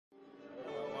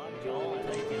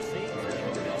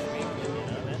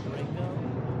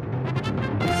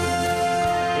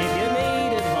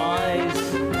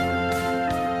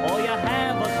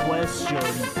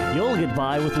get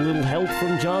by with a little help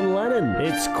from John Lennon.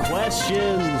 It's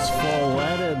Questions for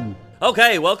Lennon.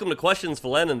 Okay, welcome to Questions for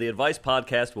Lennon, the advice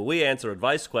podcast where we answer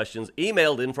advice questions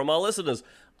emailed in from our listeners.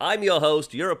 I'm your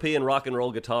host, European rock and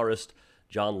roll guitarist,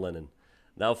 John Lennon.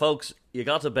 Now, folks, you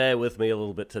got to bear with me a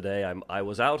little bit today. I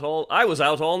was out all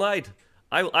night.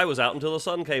 I was out until the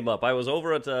sun came up. I was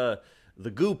over at the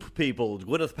Goop people,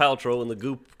 Gwyneth Paltrow and the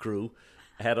Goop crew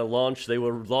had a launch. They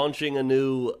were launching a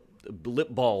new lip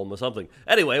balm or something.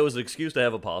 Anyway, it was an excuse to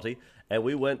have a party, and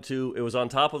we went to, it was on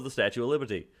top of the Statue of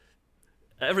Liberty.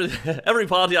 Every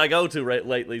party I go to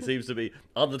lately seems to be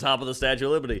on the top of the Statue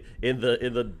of Liberty in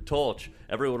the torch.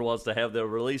 Everyone wants to have their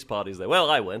release parties there. Well,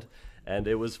 I went, and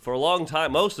it was for a long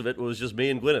time. Most of it was just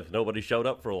me and Gwyneth. Nobody showed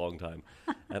up for a long time.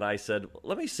 And I said,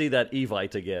 let me see that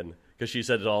Evite again, because she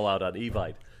said it all out on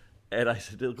Evite. And I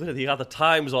said, Gwyneth, you got the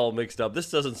times all mixed up. This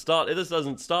doesn't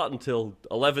start until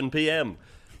 11 p.m.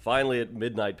 Finally, at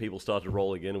midnight, people started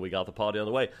rolling in, and we got the party on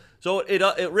the way. So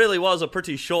it really was a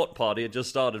pretty short party. It just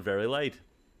started very late.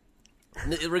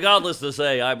 Regardless to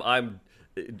say, I'm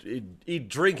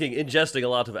ingesting a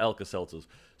lot of Alka-Seltzers,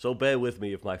 so bear with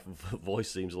me if my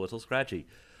voice seems a little scratchy.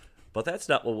 But that's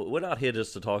not what we're not here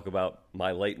just to talk about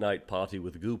my late night party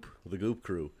with the Goop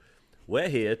crew. We're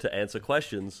here to answer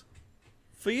questions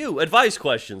for you, advice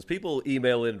questions. People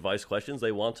email in advice questions.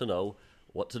 They want to know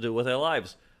what to do with their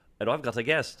lives, and I've got a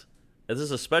guest. And this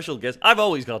is a special guest. I've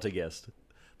always got a guest.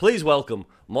 Please welcome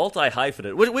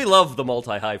multi-hyphenate. We love the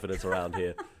multi-hyphenates around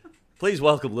here. Please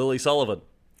welcome Lily Sullivan.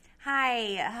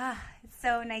 Hi. It's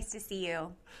so nice to see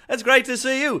you. It's great to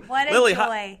see you. What a Lily,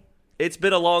 joy. It's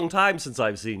been a long time since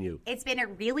I've seen you. It's been a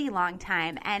really long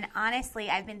time. And honestly,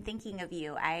 I've been thinking of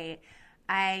you. I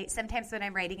sometimes when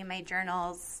I'm writing in my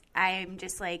journals, I'm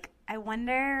just like, I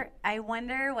wonder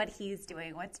what he's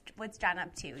doing. What's John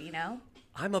up to, you know?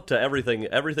 I'm up to everything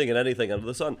and anything under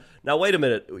the sun. Now, wait a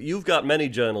minute. You've got many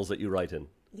journals that you write in.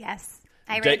 Yes.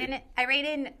 I write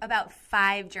in about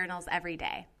 5 journals every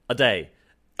day. A day.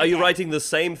 Are you writing the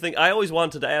same thing? I always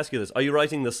wanted to ask you this. Are you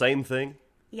writing the same thing?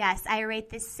 Yes, I write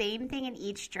the same thing in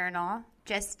each journal,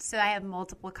 just so I have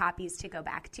multiple copies to go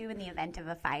back to in the event of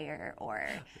a fire or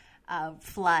a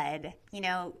flood. You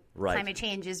know, right. Climate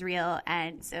change is real,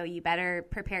 and so you better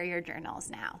prepare your journals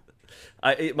now.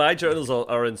 My journals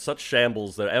are in such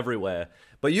shambles. They're everywhere.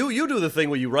 But you do the thing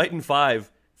where you write in 5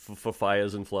 for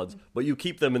fires and floods, but you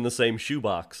keep them in the same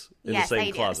shoebox, in the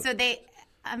same closet. So they,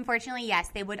 unfortunately, yes,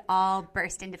 they would all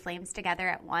burst into flames together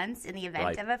at once in the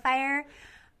event of a fire.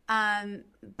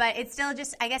 But it's still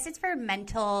just, I guess it's for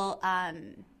mental,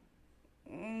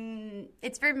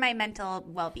 it's for my mental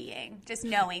well-being, just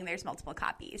knowing there's multiple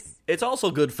copies. It's also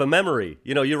good for memory.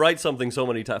 You know, you write something so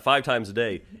many 5 times a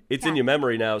day. It's in your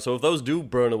memory now. So if those do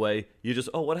burn away, you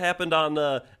just, what happened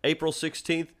on April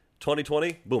 16th?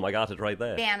 2020? Boom, I got it right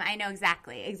there. Bam, I know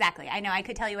exactly. I know. I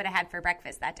could tell you what I had for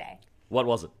breakfast that day. What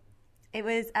was it? It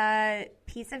was a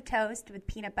piece of toast with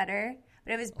peanut butter,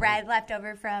 but it was bread left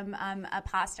over from a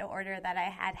pasta order that I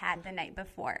had the night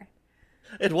before.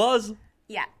 It was?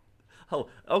 Yeah. Oh,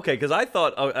 okay, because I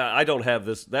thought, I don't have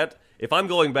this. That if I'm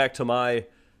going back to my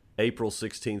April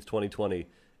 16th, 2020,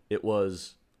 I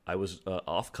was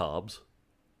off carbs.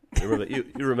 You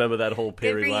remember that whole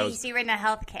period? Good for you. So you were in a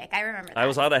health kick. I remember that. I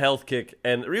was on a health kick,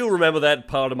 and you remember that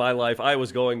part of my life. I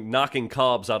was knocking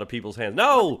carbs out of people's hands.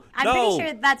 I'm pretty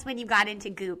sure that's when you got into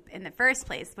Goop in the first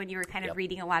place, when you were kind of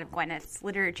reading a lot of Gwyneth's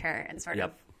literature and sort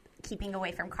of keeping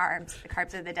away from carbs. The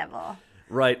carbs are the devil.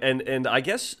 Right, and I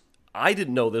guess I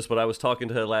didn't know this, but I was talking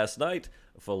to her last night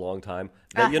for a long time,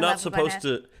 that you're not supposed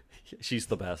to... She's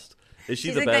the best. Is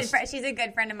she the best? She's a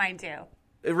good friend of mine,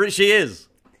 too. She is.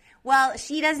 Well,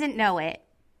 she doesn't know it,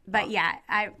 but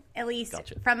at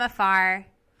least from afar,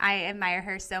 I admire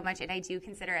her so much, and I do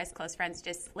consider us close friends,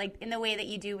 just like in the way that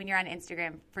you do when you're on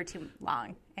Instagram for too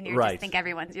long, and you just think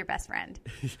everyone's your best friend.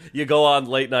 You go on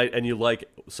late night and you like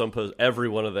every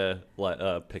one of their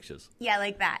pictures. Yeah,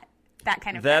 like that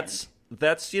kind of.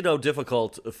 That's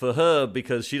difficult for her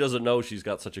because she doesn't know she's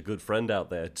got such a good friend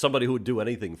out there, somebody who would do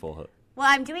anything for her. Well,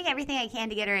 I'm doing everything I can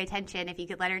to get her attention. If you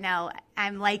could let her know,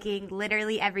 I'm liking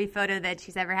literally every photo that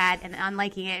she's ever had and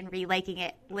unliking it and reliking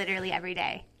it literally every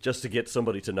day. Just to get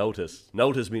somebody to notice.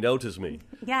 Notice me.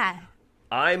 Yeah.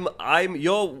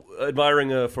 You're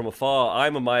admiring her from afar.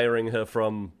 I'm admiring her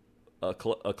from a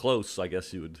close, I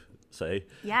guess you would say.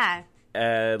 Yeah.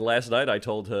 And last night I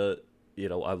told her,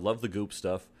 I love the Goop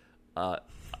stuff.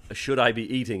 Should I be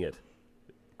eating it?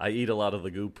 I eat a lot of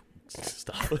the Goop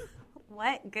stuff.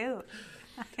 What Goop?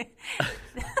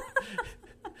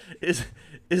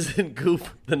 Isn't Goop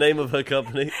the name of her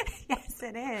company? Yes,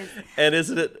 it is. And is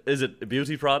it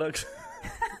beauty products?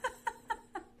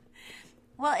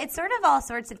 Well, it's sort of all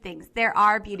sorts of things. There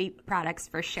are beauty products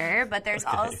for sure, but there's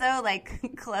also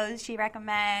like clothes she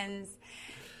recommends.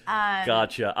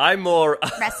 Gotcha. I'm more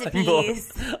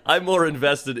recipes. I'm more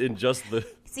invested in just the.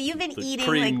 So you've been eating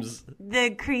creams. Like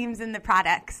the creams and the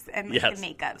products and like, the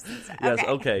makeups and stuff. Yes.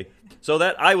 Okay. So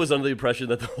that I was under the impression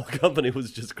that the whole company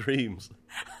was just creams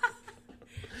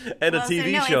and a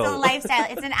TV show. It's a lifestyle.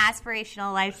 It's an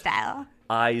aspirational lifestyle.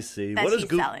 I see. That what she's is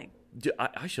Goop? Selling.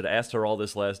 I should have asked her all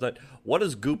this last night. What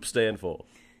does Goop stand for?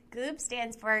 Goop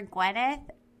stands for Gwyneth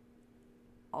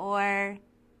or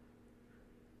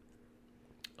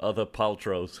other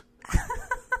Paltrows.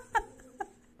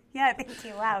 Yeah, thank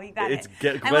you. Wow, you got it.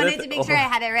 I wanted to make sure I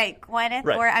had it right. Gwyneth,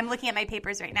 or I'm looking at my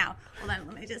papers right now. Hold on,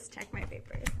 let me just check my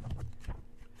papers.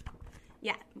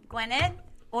 Yeah, Gwyneth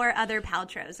or other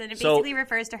Paltrows, and it basically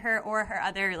refers to her or her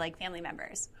other like family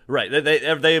members. Right,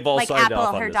 they've all like signed Apple,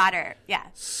 off on this. her daughter. Yeah,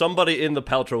 somebody in the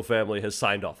Paltrow family has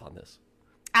signed off on this.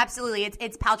 Absolutely,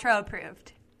 it's Paltrow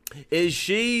approved. Is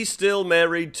she still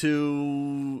married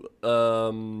to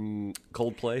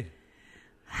Coldplay?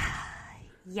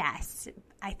 Yes,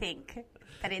 I think.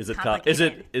 But it's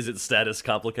complicated. Is it status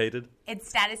complicated? It's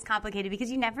status complicated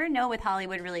because you never know with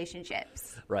Hollywood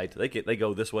relationships. Right. They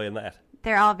go this way and that.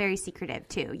 They're all very secretive,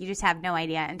 too. You just have no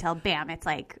idea until, bam, it's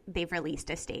like they've released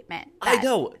a statement. I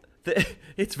know.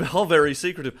 It's all very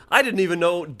secretive. I didn't even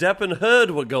know Depp and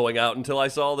Heard were going out until I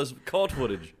saw this court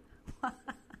footage.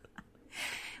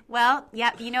 Well,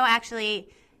 yeah, actually,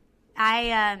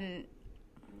 I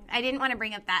didn't want to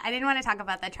bring up that. I didn't want to talk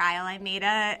about the trial. I made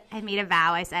a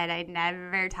vow. I said I'd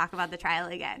never talk about the trial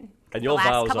again. And your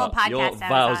vows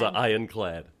are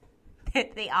ironclad.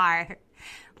 They are.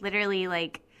 Literally,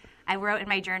 like, I wrote in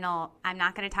my journal, I'm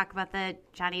not going to talk about the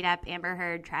Johnny Depp Amber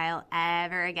Heard trial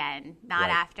ever again. Not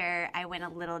after I went a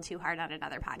little too hard on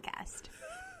another podcast.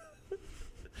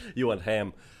 You went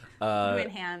ham. You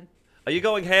went ham. Are you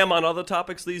going ham on other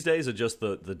topics these days, or just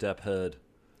the Depp Heard?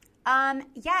 Yeah,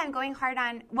 I'm going hard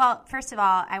on. Well, first of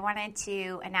all, I wanted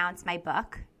to announce my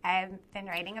book. I've been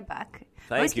writing a book.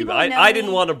 Thank you. I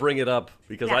didn't want to bring it up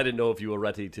because I didn't know if you were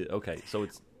ready to. Okay, so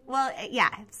it's. Well, yeah.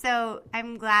 So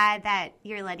I'm glad that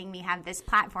you're letting me have this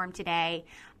platform today.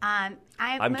 I'm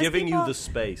giving you the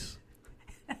space.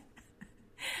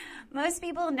 Most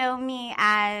people know me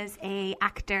as a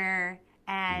actor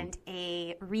and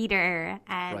a reader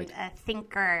and a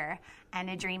thinker and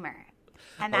a dreamer.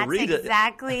 And that's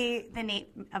exactly the name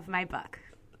of my book.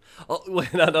 Oh,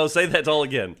 wait, no, say that all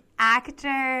again.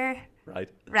 Actor,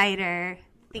 writer,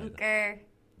 thinker,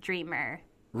 dreamer.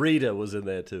 Reader was in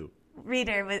there too.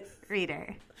 Reader.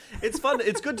 It's fun.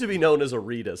 It's good to be known as a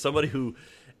reader. Somebody who,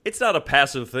 it's not a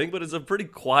passive thing, but it's a pretty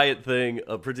quiet thing,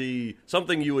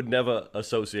 something you would never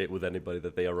associate with anybody,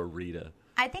 that they are a reader.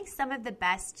 I think some of the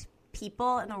best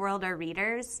people in the world are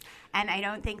readers, and I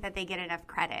don't think that they get enough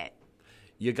credit.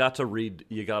 You got to read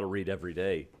every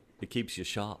day. It keeps you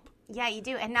sharp. Yeah, you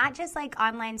do. And not just like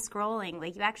online scrolling.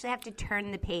 Like, you actually have to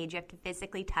turn the page. You have to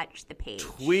physically touch the page.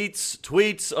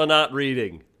 Tweets are not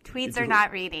reading. Tweets are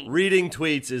not reading. Reading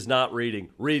tweets is not reading.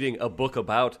 Reading a book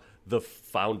about the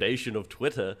foundation of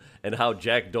Twitter and how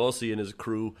Jack Dorsey and his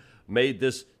crew made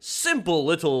this simple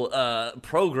little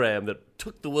program that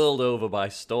took the world over by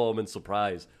storm and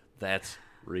surprise. That's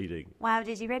reading. Wow,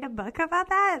 did you write a book about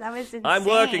that? That was insane. I'm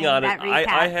working on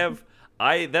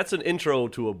it. That's an intro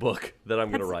to a book that I'm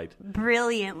going to write.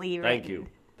 Brilliantly written.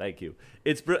 Thank you.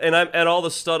 It's and all the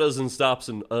stutters and stops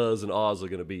and uhs and ahs are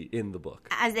going to be in the book.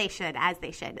 As they should.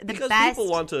 Because people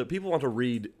want to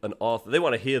read an author. They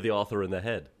want to hear the author in their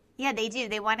head. Yeah, they do.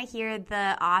 They want to hear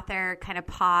the author kind of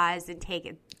pause and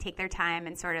take their time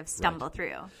and sort of stumble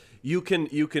through. You can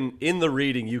in the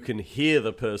reading you can hear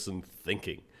the person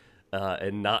thinking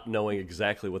and not knowing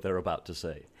exactly what they're about to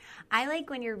say. I like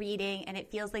when you're reading and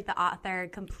it feels like the author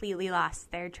completely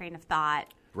lost their train of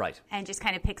thought. Right. And just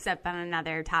kind of picks up on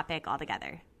another topic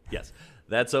altogether. Yes,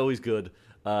 that's always good.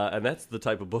 And that's the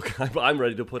type of book I'm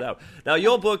ready to put out. Now,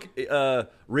 your book,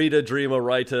 reader, dreamer,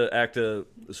 writer, actor,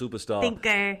 superstar.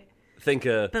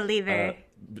 Thinker. Believer.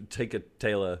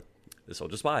 Taylor,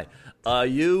 soldier spy.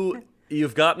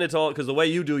 You've gotten it all, because the way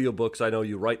you do your books, I know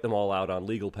you write them all out on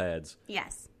legal pads.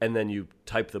 Yes. And then you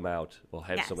type them out, or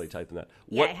have somebody type them out.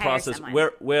 Yeah, what process,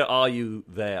 where are you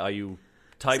there? Are you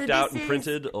typed out and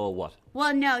printed, or what?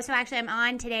 Well, no. So actually, I'm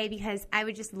on today because I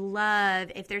would just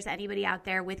love if there's anybody out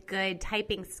there with good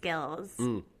typing skills.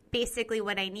 Basically,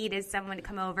 what I need is someone to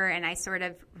come over and I sort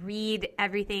of read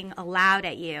everything aloud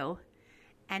at you,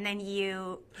 and then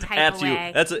you type at away.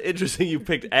 You. That's interesting. You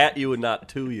picked at you and not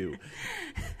to you.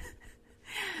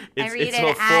 It's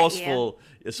so forceful.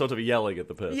 It's sort of yelling at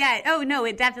the person. Yeah. Oh no,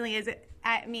 it definitely is.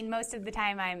 I mean, most of the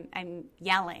time I'm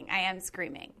yelling. I am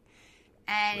screaming,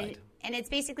 and it's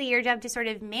basically your job to sort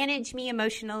of manage me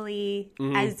emotionally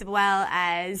as well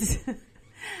as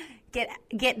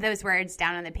get those words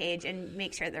down on the page and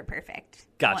make sure they're perfect.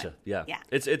 Gotcha. Yeah.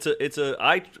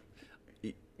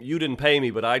 You didn't pay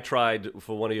me, but I tried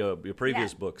for one of your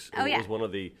previous books. It was one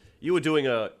of the. You were doing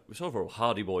a sort of a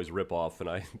Hardy Boys ripoff, and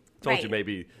I told you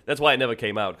maybe that's why it never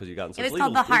came out because you got in some. It was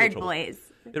called The Hard Boys.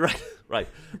 Right,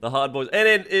 The Hard Boys, and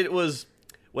it was.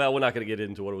 Well, we're not going to get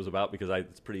into what it was about because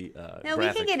it's pretty. No,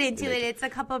 we can get into it. It's a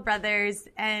couple brothers,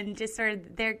 and just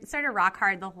they're sort of rock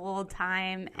hard the whole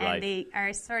time, and they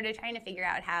are sort of trying to figure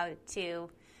out how to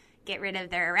get rid of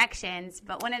their erections.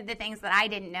 But one of the things that I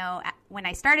didn't know when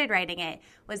I started writing it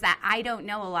was that I don't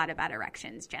know a lot about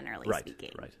erections, generally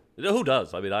speaking. Right. Who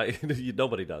does? I mean,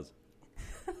 nobody does.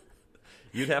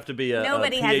 You'd have to be a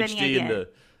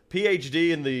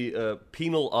PhD in the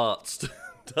penal arts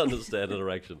to understand an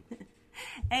erection.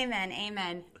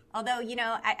 Amen. Although,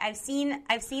 I've seen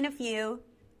a few,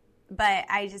 but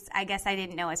I guess I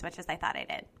didn't know as much as I thought I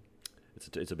did.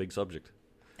 It's a big subject.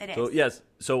 It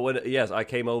is. I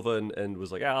came over and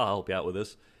was like, I'll help you out with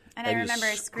this. And I remember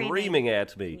screaming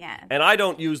at me. Yeah. And I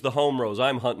don't use the home rows.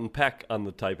 I'm hunting peck on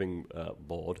the typing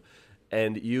board.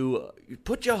 And you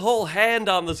put your whole hand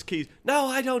on this keys. No,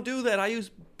 I don't do that. I use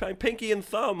pinky and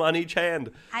thumb on each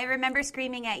hand. I remember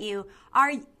screaming at you,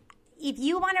 if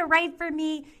you want to write for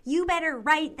me, you better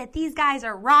write that these guys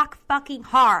are rock fucking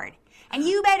hard. And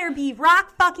you better be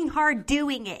rock fucking hard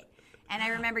doing it. And I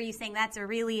remember you saying that's a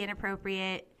really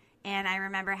inappropriate. And I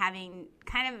remember having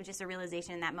kind of just a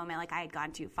realization in that moment, like I had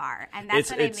gone too far. And that's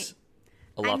when I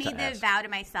made the vow to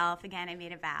myself. Again, I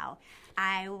made a vow.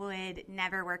 I would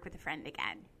never work with a friend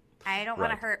again. I don't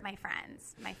want to hurt my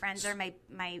friends. My friends are my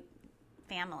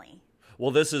family.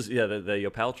 Well, this is, they're your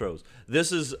paltrows.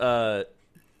 This is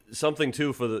something,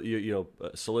 too, for the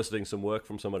soliciting some work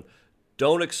from someone.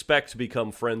 Don't expect to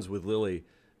become friends with Lily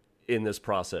in this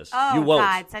process. Oh, you won't.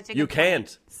 God, such a good You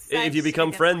can't. If you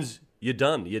become friends, point. You're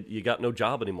done. You got no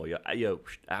job anymore. You're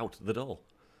out the door.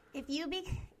 If you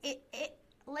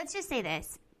let's just say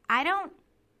this.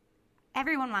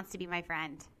 Everyone wants to be my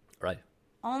friend. Right.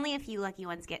 Only a few lucky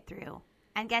ones get through.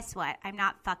 And guess what? I'm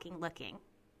not fucking looking.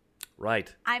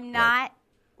 Right. I'm not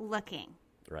looking.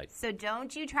 Right. So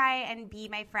don't you try and be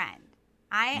my friend.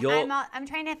 I'm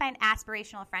trying to find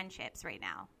aspirational friendships right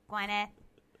now. Gwyneth.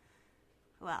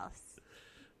 Who else?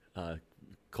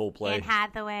 Coldplay. Anne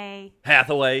Hathaway.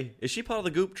 Hathaway. Is she part of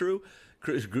the Goop Troop?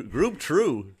 Group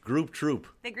Troop.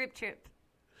 The Group Troop.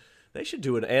 They should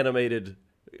do an animated.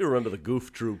 You remember the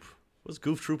Goof Troop? Was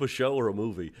Goof Troop a show or a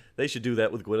movie? They should do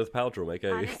that with Gwyneth Paltrow. Make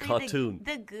a cartoon.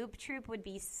 The Goop Troop would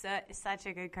be such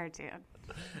a good cartoon.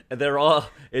 And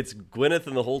it's Gwyneth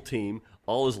and the whole team,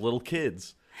 all as little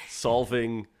kids,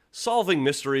 solving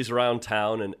mysteries around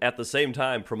town and at the same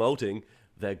time promoting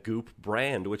that Goop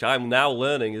brand, which I'm now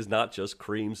learning is not just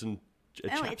creams and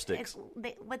chapsticks.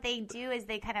 What they do is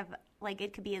they kind of,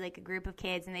 it could be like a group of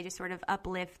kids and they just sort of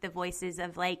uplift the voices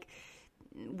of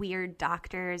weird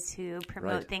doctors who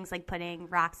promote things like putting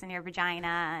rocks in your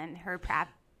vagina and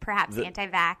perhaps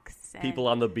anti-vax. People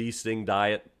on the bee sting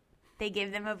diet. They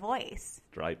give them a voice.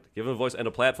 Right. Give them a voice and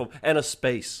a platform and a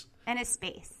space.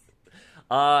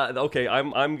 Okay,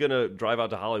 I'm going to drive out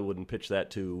to Hollywood and pitch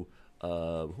that to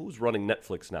who's running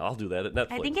Netflix now. I'll do that at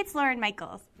Netflix. I think it's Lauren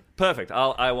Michaels. Perfect.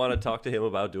 I want to talk to him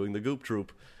about doing the Goop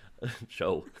Troop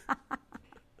show.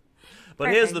 But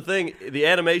here's the thing. The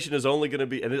animation is only going to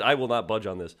be, and I will not budge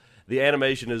on this, the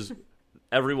animation is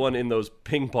everyone in those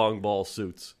ping pong ball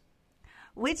suits.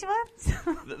 Which ones?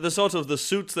 the sort of the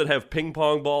suits that have ping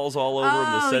pong balls all over them.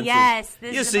 Oh, yes.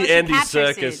 You see Andy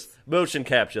Serkis. Motion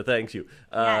capture, thank you.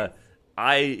 Yes.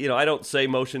 I don't say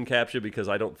motion capture because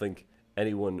I don't think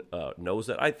anyone knows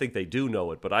that. I think they do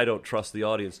know it, but I don't trust the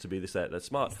audience to be that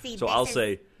smart. So I'll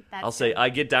say I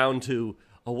get down to,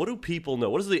 what do people know?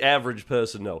 What does the average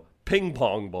person know? Ping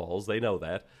pong balls, they know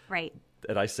that. Right.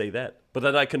 And I say that. But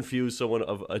then I confuse someone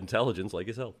of intelligence like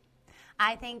yourself.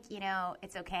 I think,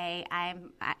 it's okay.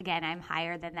 I'm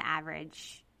higher than the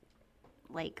average,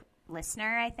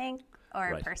 listener, I think,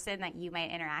 or person that you might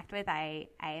interact with. I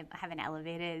have an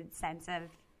elevated sense of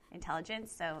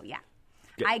intelligence, so yeah.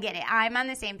 Good. I get it. I'm on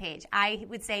the same page. I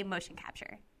would say motion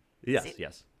capture.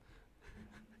 Yes.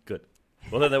 Good.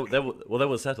 Well, that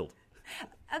was settled.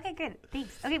 Okay, good.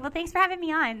 Thanks. Okay, well, thanks for having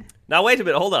me on. Now, wait a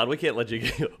minute. Hold on. We can't let you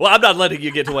get... Well, I'm not letting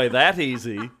you get away that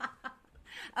easy.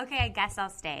 Okay, I guess I'll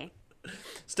stay.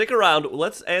 Stick around.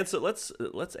 Let's answer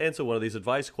one of these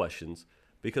advice questions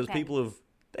because people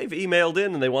they've emailed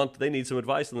in and they need some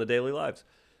advice in their daily lives.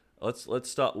 Let's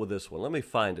start with this one. Let me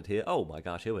find it here. Oh my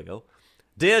gosh, here we go.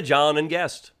 Dear John and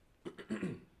guest.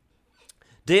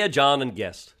 Dear John and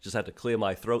guest. Just had to clear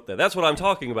my throat there. That's what I'm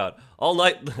talking about. All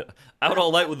night, out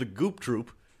all night with the Goop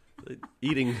Troop,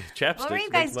 eating chapsticks. What were you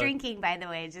guys drinking, by the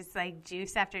way? Just like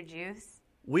juice after juice?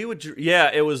 We would,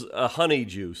 it was a honey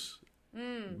juice.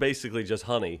 Basically just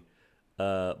honey,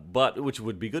 but which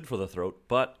would be good for the throat.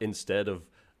 But instead of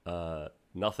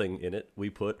nothing in it,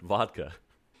 we put vodka.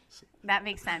 That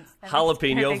makes sense.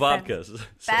 Jalapeno vodka.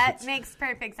 That makes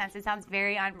perfect sense. It sounds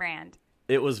very on brand.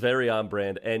 It was very on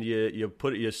brand, and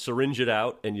you syringe it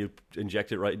out and you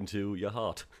inject it right into your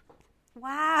heart.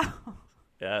 Wow.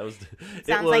 Yeah,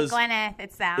 Sounds like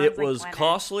Gwyneth. It was Gwyneth.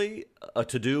 Costly, a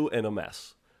to-do, and a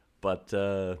mess. But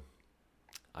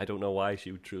I don't know why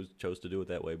she chose to do it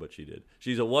that way, but she did.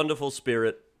 She's a wonderful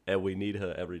spirit, and we need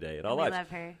her every day in our lives. We love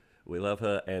her. We love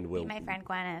her, and we'll... Be my friend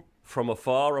Gwyneth. From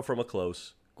afar or from a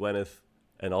close, Gwyneth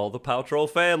and all the Paltrow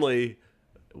family,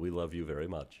 we love you very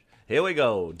much. Here we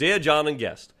go. Dear John and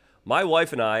guest, my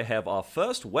wife and I have our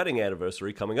first wedding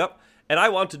anniversary coming up, and I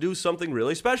want to do something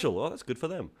really special. Well, that's good for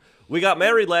them. We got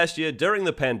married last year during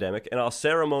the pandemic, and our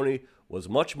ceremony was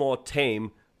much more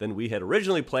tame than we had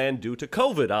originally planned due to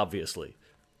COVID, obviously.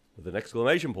 With an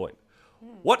exclamation point.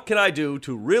 What can I do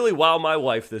to really wow my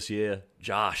wife this year?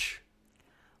 Josh.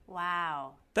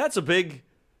 Wow. That's a big...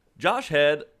 Josh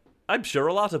had... I'm sure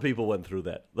a lot of people went through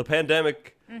that. The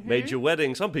pandemic made your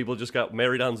wedding. Some people just got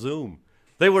married on Zoom.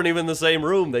 They weren't even in the same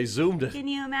room. They Zoomed it. Can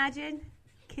you imagine?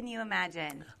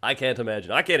 I can't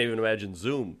imagine. I can't even imagine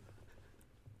Zoom.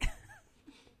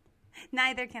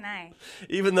 Neither can I.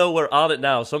 Even though we're on it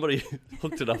now, somebody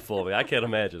hooked it up for me. I can't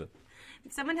imagine it.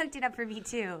 Someone hooked it up for me,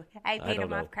 too. I paid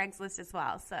them off Craigslist as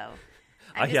well, so...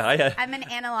 I'm an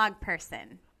analog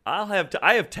person. I have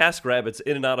TaskRabbits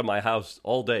in and out of my house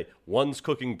all day. One's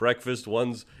cooking breakfast.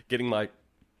 One's getting too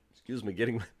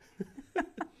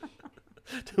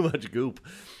much goop.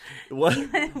 Way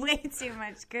too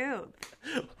much goop.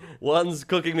 One's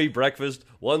cooking me breakfast.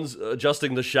 One's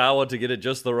adjusting the shower to get it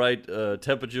just the right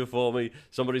temperature for me.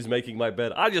 Somebody's making my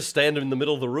bed. I just stand in the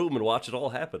middle of the room and watch it all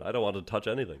happen. I don't want to touch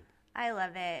anything. I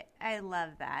love it. I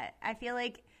love that. I feel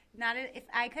like if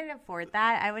I could afford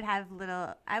that, I would have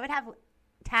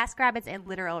TaskRabbits and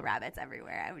literal rabbits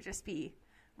everywhere. I would just be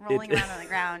rolling around on the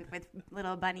ground with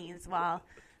little bunnies while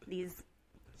these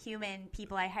human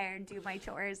people I hired do my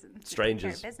chores and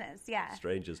strangers their business. Yeah,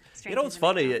 strangers. You know what's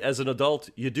funny? As an adult,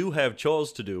 you do have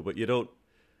chores to do, but you don't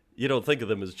think of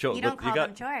them as chores. You don't call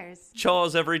them chores.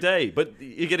 Chores every day, but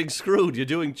you're getting screwed. You're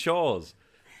doing chores.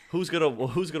 Who's gonna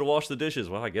wash the dishes?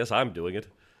 Well, I guess I'm doing it.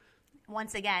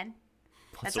 Once again.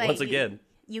 Once again.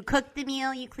 You cook the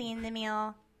meal, you clean the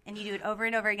meal. And you do it over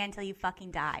and over again until you fucking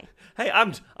die. Hey,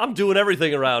 I'm doing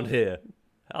everything around here.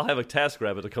 I'll have a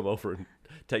TaskRabbit to come over and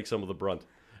take some of the brunt.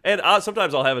 And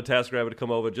sometimes I'll have a TaskRabbit to come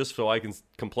over just so I can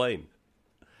complain.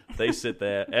 They sit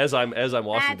there as I'm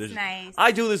washing dishes. That's nice.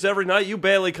 I do this every night. You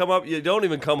barely come up. You don't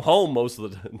even come home most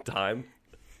of the time.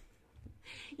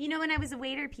 You know, when I was a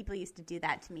waiter, people used to do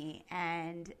that to me.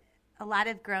 And a lot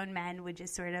of grown men would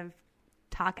just sort of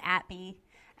talk at me.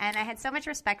 And I had so much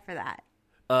respect for that.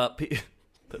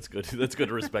 That's good. That's good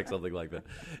to respect something like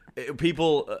that.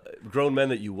 People, grown men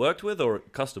that you worked with or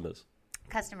customers?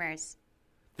 Customers.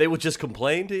 They would just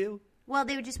complain to you? Well,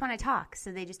 they would just want to talk, so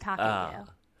they just talk at you.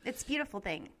 It's a beautiful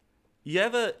thing.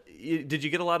 Did you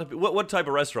get a lot of... What type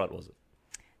of restaurant was it?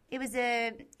 It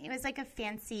was like a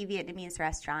fancy Vietnamese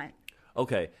restaurant.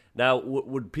 Okay. Now,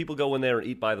 would people go in there and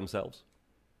eat by themselves?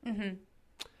 Mm-hmm.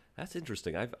 That's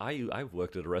interesting. I've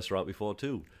worked at a restaurant before,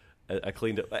 too. I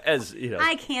cleaned up, as you know.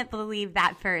 I can't believe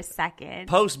that for a second.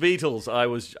 Post Beatles,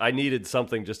 I needed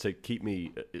something just to keep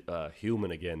me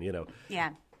human again, you know. Yeah.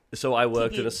 So I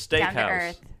worked in a steakhouse. Down to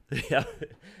earth. Yeah,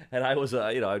 and I was,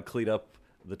 I'd clean up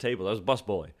the table. I was a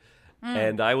busboy,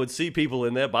 and I would see people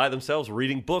in there by themselves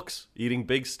reading books, eating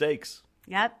big steaks.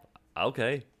 Yep.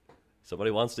 Okay,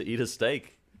 somebody wants to eat a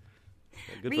steak.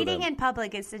 Good Reading in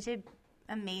public is such an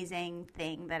amazing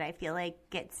thing that I feel like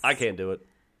gets. I can't do it.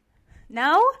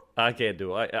 No? I can't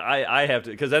do it. I have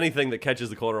to, because anything that catches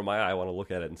the corner of my eye, I want to look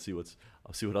at it and see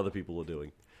what other people are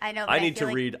doing. I know. I need to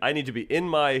read. I need to be in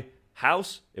my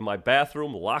house, in my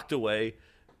bathroom, locked away,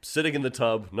 sitting in the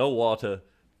tub, no water,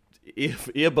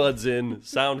 earbuds in,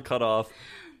 sound cut off,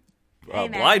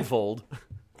 blindfold.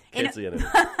 Can't see anything.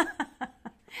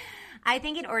 I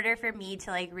think in order for me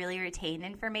to really retain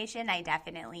information, I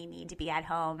definitely need to be at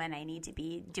home and I need to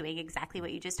be doing exactly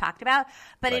what you just talked about.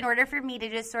 But in order for me to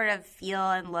just sort of feel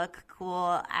and look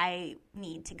cool, I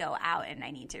need to go out and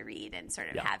I need to read and sort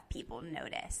of have people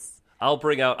notice. I'll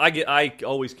bring out. I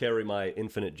always carry my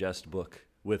Infinite Jest book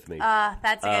with me.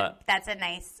 That's a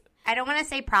nice. I don't want to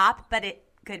say prop, but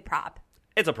good prop.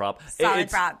 It's a prop. Solid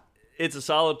prop. It's a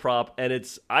solid prop, and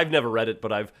I've never read it,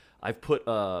 but I've put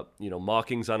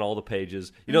markings on all the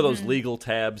pages. You know those legal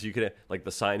tabs you can, like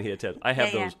the sign here tabs. I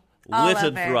have those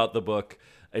littered throughout the book.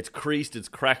 It's creased, it's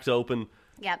cracked open.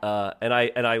 Yep. And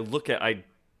I look at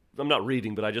I'm not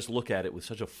reading, but I just look at it with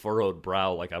such a furrowed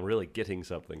brow, like I'm really getting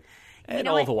something. And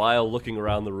all the while looking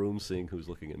around the room, seeing who's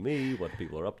looking at me, what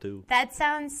people are up to. That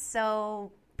sounds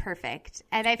so perfect.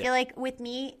 And I feel like with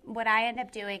me, what I end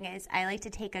up doing is I like to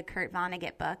take a Kurt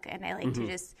Vonnegut book and I like to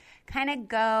just kind of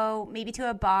go maybe to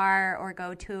a bar or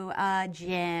go to a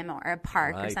gym or a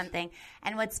park or something.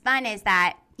 And what's fun is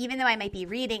that even though I might be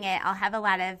reading it, I'll have a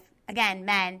lot of, again,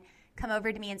 men come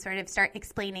over to me and sort of start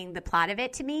explaining the plot of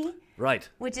it to me. Right.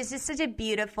 Which is just such a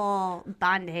beautiful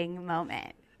bonding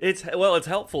moment. It's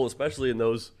helpful, especially in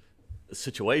those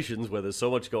situations where there's so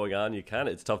much going on.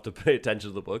 It's tough to pay attention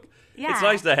to the book. Yeah. It's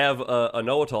nice to have a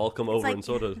know-it-all come over and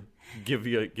sort of give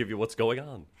you what's going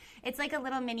on. It's like a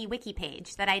little mini wiki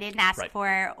page that I didn't ask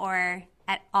for or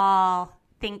at all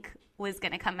think was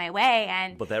going to come my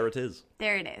way, but there it is.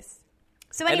 There it is.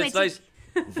 So anyway, and it's nice.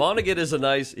 Vonnegut is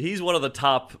he's one of the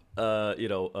top,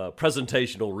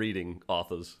 presentational reading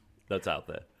authors that's out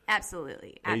there.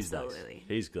 Absolutely. He's nice.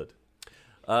 He's good.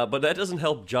 But that doesn't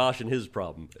help Josh and his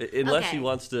problem, unless he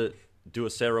wants to do a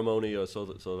ceremony or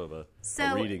sort of a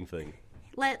reading thing.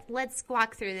 Let's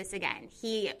walk through this again.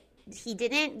 He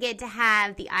didn't get to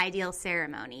have the ideal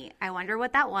ceremony. I wonder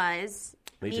what that was.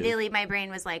 Immediately, my brain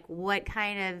was like, what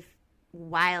kind of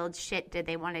wild shit did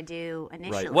they want to do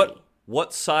initially? Right.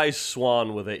 What size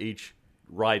swan were they each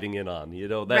riding in on?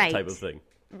 That type of thing.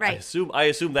 Right. I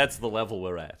assume that's the level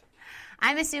we're at.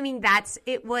 I'm assuming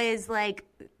it was like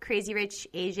Crazy Rich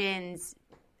Asians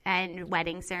and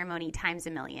wedding ceremony times a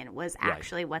million was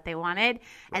actually what they wanted.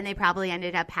 And they probably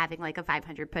ended up having like a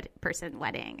 500-person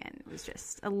wedding and it was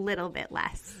just a little bit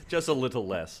less. Just a little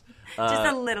less. Just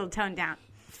a little toned down.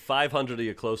 500 of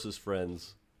your closest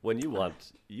friends when you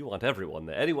want everyone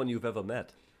there. Anyone you've ever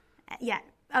met. Yeah.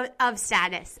 Of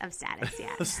status,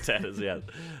 yeah. Status, yeah.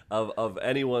 Of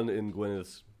anyone in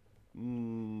Gwyneth's,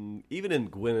 even in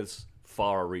Gwyneth's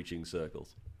far-reaching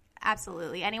circles.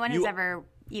 Absolutely. Anyone who's ever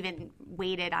even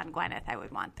waited on Gwyneth, I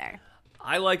would want there.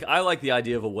 I like the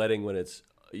idea of a wedding when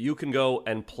you can go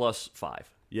and plus 5.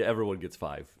 Yeah, everyone gets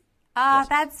 5. Oh,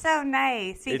 that's so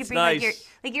nice. So you it's could bring nice.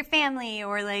 like your family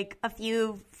or like a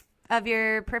few of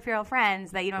your peripheral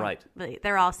friends that you don't really,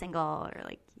 they're all single or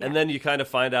like. Yeah. And then you kind of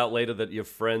find out later that your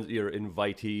friends, your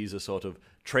invitees, are sort of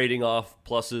trading off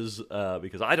pluses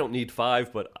because I don't need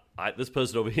 5, but this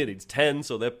person over here needs 10,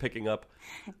 so they're picking up.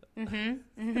 So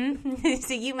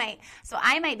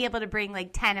I might be able to bring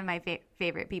like 10 of my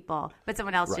favorite people, but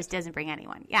someone else just doesn't bring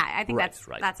anyone. Yeah, I think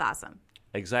that's awesome.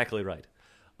 Exactly right.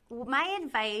 Well, my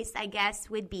advice, I guess,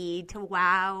 would be to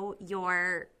wow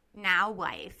your now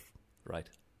wife. Right.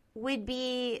 Would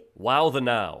be wow the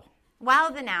now. Wow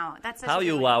the now. That's such how are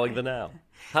you wowing the now?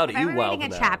 How do you wow the now? If I were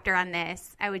writing a chapter on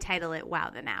this, I would title it "Wow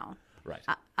the Now." Right.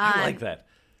 I like that.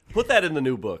 Put that in the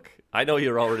new book. I know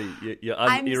you're already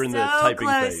you're in the typing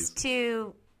phase.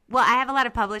 Well, I have a lot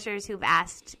of publishers who've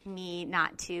asked me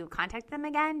not to contact them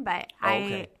again, but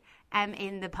I am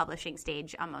in the publishing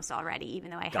stage almost already,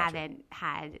 even though I haven't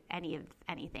had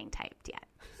anything typed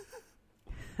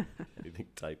yet. Anything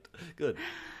typed. Good.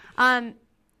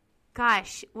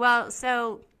 Gosh. Well,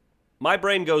 so my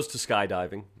brain goes to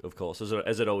skydiving, of course,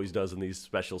 as it always does in these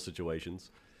special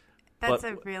situations. That's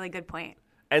a really good point.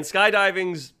 And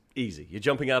skydiving's easy. You're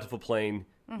jumping out of a plane.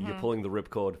 You're pulling the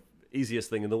ripcord. Easiest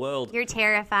thing in the world. You're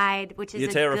terrified, which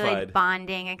is good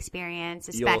bonding experience,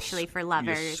 especially for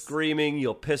lovers. You're screaming.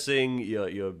 You're pissing.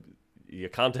 Your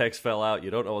contacts fell out.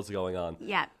 You don't know what's going on.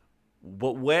 Yeah.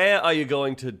 But where are you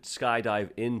going to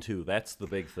skydive into? That's the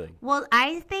big thing. Well,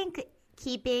 I think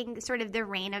keeping sort of the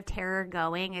reign of terror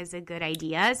going is a good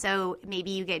idea. So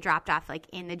maybe you get dropped off like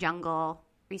in the jungle.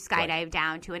 You skydive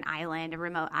down to an island, a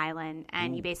remote island,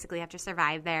 and you basically have to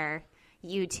survive there.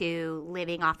 You two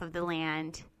living off of the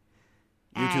land.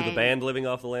 U2 the band living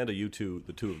off the land, or U2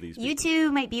 the two of these people?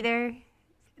 U2 might be there.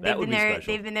 That would be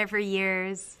special. They've been there for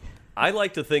years. I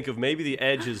like to think of maybe the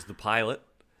Edge as the pilot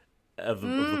of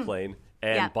the plane,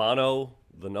 and Bono,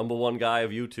 the number one guy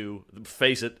of U2.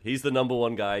 Face it, he's the number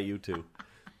one guy of U2.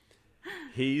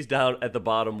 He's down at the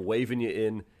bottom waving you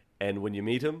in, and when you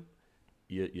meet him,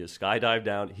 you skydive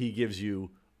down. He gives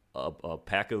you a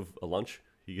pack of a lunch.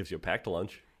 He gives you a packed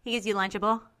lunch. He gives you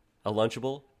Lunchable. A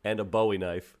Lunchable and a Bowie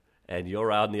knife. And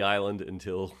you're out on the island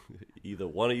until either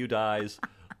one of you dies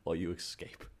or you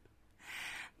escape.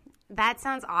 That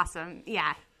sounds awesome.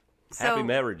 Yeah. Happy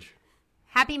marriage.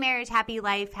 Happy marriage, happy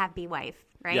life, happy wife,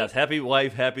 right? Yes, happy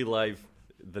wife, happy life.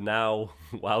 The now,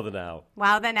 wow, the now.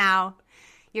 Wow, the now.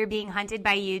 You're being hunted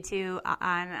by U2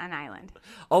 on an island.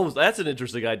 Oh, that's an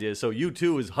interesting idea. So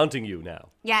U2 is hunting you now.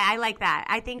 Yeah, I like that.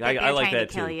 I think that they're like trying that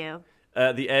to kill too. you.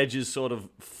 The Edge is sort of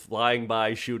flying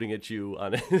by, shooting at you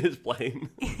on his plane.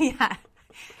 Yeah.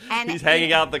 And he's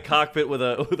hanging out in the cockpit with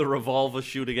a revolver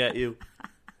shooting at you.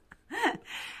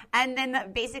 And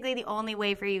then basically the only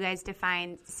way for you guys to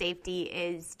find safety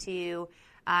is to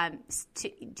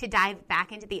dive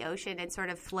back into the ocean and sort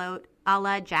of float a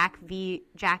la Jack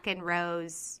and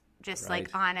Rose, just Right.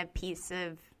 like on a piece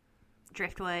of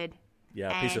driftwood.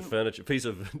 Yeah, piece of furniture, piece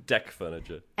of deck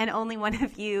furniture. And only one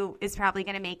of you is probably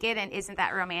going to make it. And isn't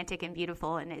that romantic and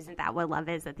beautiful? And isn't that what love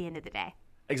is at the end of the day?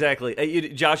 Exactly.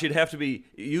 Josh,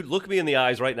 you'd look me in the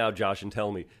eyes right now, Josh, and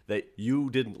tell me that you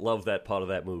didn't love that part of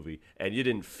that movie and you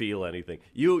didn't feel anything.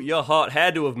 Your heart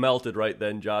had to have melted right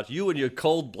then, Josh. You and your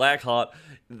cold black heart.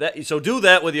 So do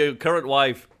that with your current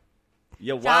wife.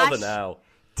 You're wilder now.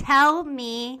 Tell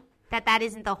me that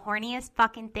isn't the horniest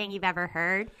fucking thing you've ever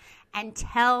heard. And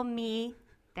tell me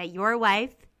that your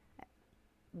wife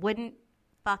wouldn't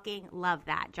fucking love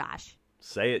that, Josh.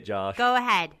 Say it, Josh. Go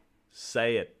ahead.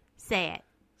 Say it. Say it.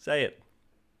 Say it.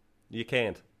 You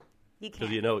can't. You can't.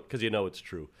 Because you know it's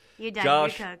true. You're done.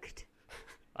 Josh, You're cooked.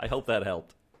 I hope that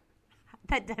helped.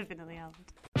 That definitely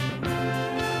helped.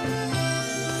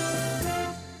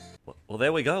 Well,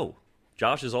 there we go.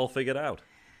 Josh is all figured out.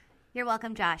 You're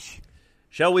welcome, Josh.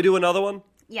 Shall we do another one?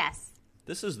 Yes.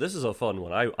 This is a fun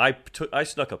one. I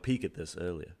snuck a peek at this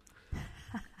earlier.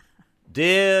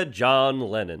 Dear John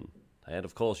Lennon, and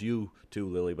of course you too,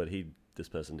 Lily, but this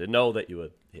person didn't know that you were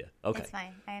here. Okay. It's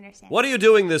fine. I understand. What are you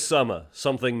doing this summer?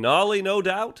 Something gnarly, no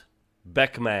doubt?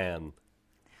 Beckman.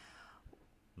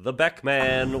 The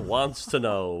Beckman wants to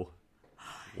know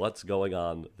what's going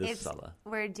on this summer.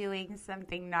 We're doing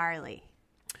something gnarly.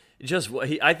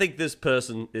 I think this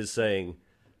person is saying,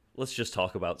 let's just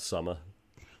talk about summer.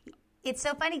 It's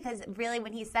so funny because really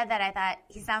when he said that, I thought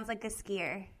he sounds like a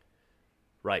skier.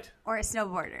 Right. Or a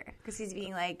snowboarder because he's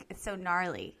being like, it's so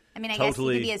gnarly. I mean, I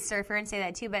Totally. guess you could be a surfer and say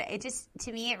that too, but it just,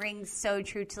 to me, it rings so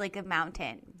true to like a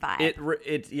mountain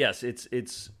vibe. Yes,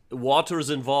 it's water is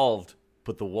involved,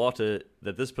 but the water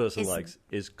that this person likes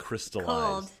is crystallized.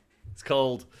 Cold. It's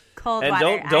cold. Cold and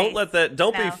water. don't let that.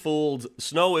 Don't snow. be fooled.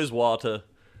 Snow is water.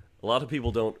 A lot of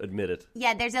people don't admit it.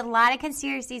 Yeah, there's a lot of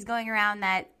conspiracies going around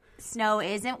that snow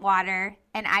isn't water,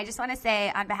 and I just want to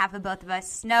say on behalf of both of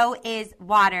us, snow is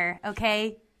water,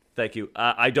 okay? Thank you.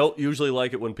 I don't usually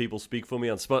like it when people speak for me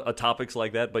on topics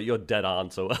like that, but you're dead on,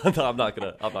 so I'm not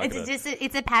gonna.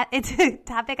 It's a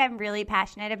topic I'm really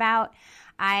passionate about.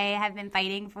 I have been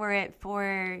fighting for it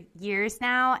for years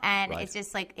now, and Right. it's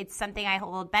just like it's something I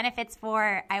hold benefits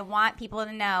for. I want people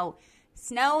to know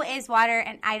snow is water,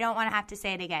 and I don't want to have to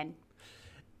say it again.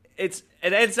 It's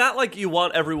not like you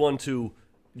want everyone to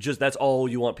just. That's all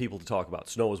you want people to talk about.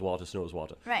 Snow is water. Snow is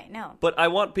water. Right? No. But I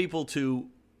want people to,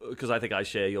 because I think I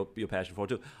share your passion for it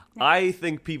too. Yeah. I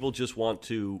think people just want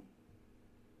to.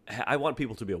 I want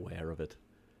people to be aware of it.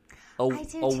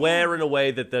 Aware in a way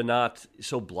that they're not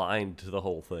so blind to the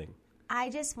whole thing. I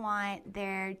just want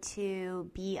there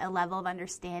to be a level of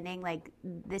understanding, like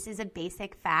this is a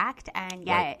basic fact, and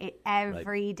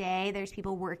every day there's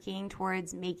people working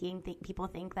towards making people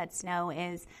think that snow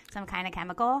is some kind of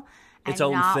chemical and its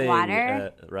own not thing.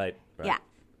 water. Right. Yeah.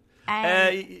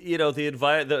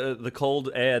 The cold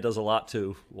air does a lot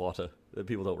to water that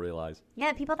people don't realize.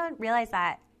 Yeah, people don't realize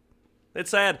that. It's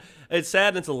sad. It's sad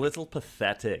and it's a little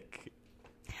pathetic.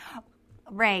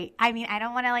 Right. I mean, I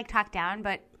don't want to like talk down,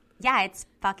 but yeah, it's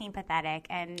fucking pathetic.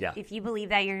 And if you believe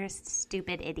that, you're a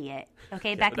stupid idiot.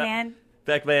 Okay, Beckman?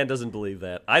 Beckman doesn't believe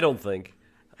that. I don't think.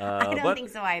 I don't think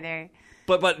so either.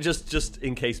 But just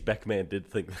in case Beckman did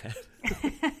think that.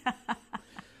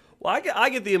 Well, I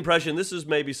get the impression this is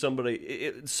maybe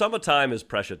somebody. Summertime is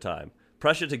pressure time.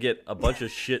 Pressure to get a bunch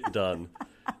of shit done.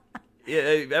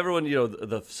 Everyone,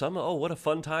 the summer. Oh, what a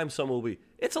fun time summer will be.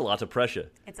 It's a lot of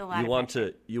pressure. It's a lot of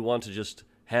pressure. You want to just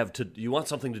have to. You want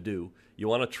something to do. You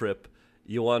want a trip.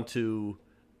 You want to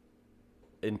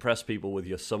impress people with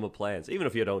your summer plans, even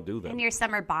if you don't do them. And your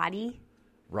summer body.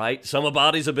 Right. Summer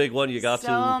body's a big one. You got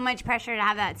so much pressure to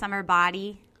have that summer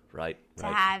body. Right. To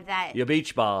have that. Your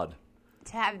beach bod.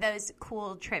 To have those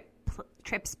cool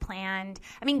trips planned.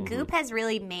 I mean, Goop has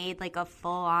really made like a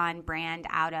full-on brand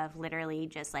out of literally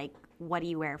just like, what do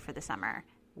you wear for the summer?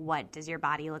 What does your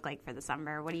body look like for the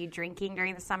summer? What are you drinking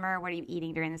during the summer? What are you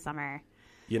eating during the summer?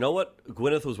 You know what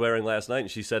Gwyneth was wearing last night,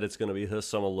 and she said it's going to be her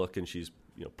summer look, and she's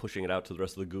pushing it out to the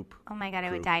rest of the Goop. Oh my God, crew.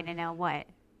 I would die to know what.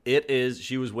 It is.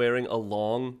 She was wearing a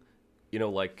long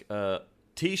like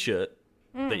T-shirt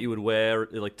that you would wear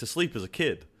like to sleep as a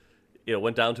kid.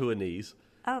 Went down to her knees.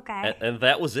 Okay. And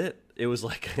that was it. It was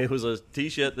a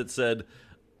T-shirt that said,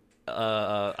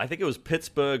 I think it was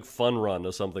Pittsburgh Fun Run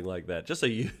or something like that. Just a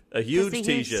huge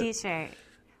T-shirt. T-shirt.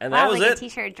 And that was like it. A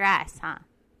T-shirt dress, huh?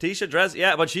 T-shirt dress,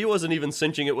 yeah, but she wasn't even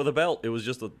cinching it with a belt. It was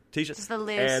just a T-shirt. Just a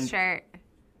loose shirt.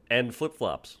 And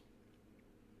flip-flops.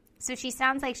 So she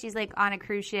sounds like she's like on a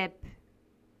cruise ship.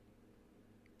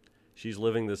 She's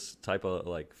living this type of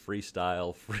like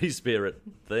freestyle, free spirit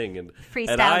thing.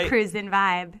 Freestyle cruising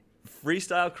vibe.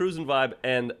 Freestyle cruising vibe.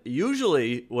 And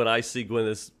usually when I see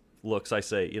Gwyneth's looks, I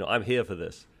say, I'm here for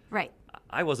this. Right.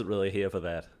 I wasn't really here for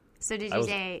that. So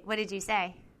what did you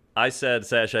say? I said,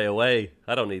 sashay away.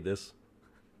 I don't need this.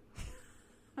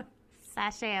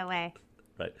 Sashay away.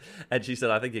 Right. And she said,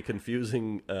 I think you're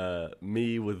confusing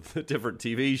me with a different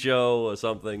TV show or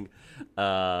something.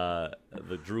 The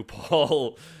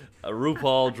RuPaul.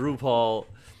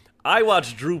 I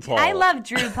watch DrewPaul. I love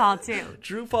DrewPaul, too.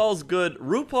 DrewPaul's good.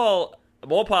 RuPaul,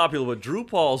 more popular, but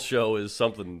DrewPaul's show is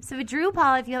something. So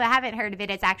DrewPaul, if you haven't heard of it,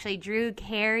 it's actually Drew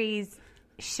Carey's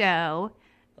show,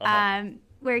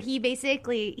 where he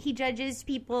judges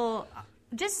people,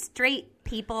 just straight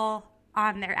people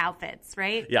on their outfits,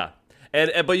 right? Yeah.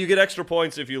 But you get extra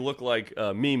points if you look like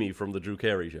Mimi from the Drew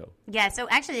Carey show. Yeah, so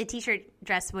actually the T-shirt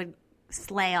dress would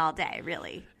slay all day,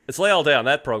 really. It's slay all day on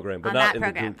that program, but on not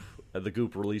in the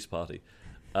Goop release party.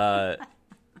 The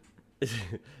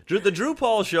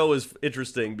DrewPaul show is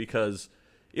interesting because,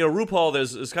 RuPaul,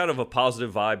 there's kind of a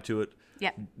positive vibe to it.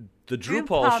 Yep. The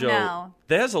DrewPaul show,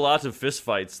 there's a lot of fist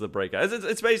fights that break out.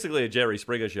 It's basically a Jerry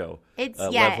Springer show. It's,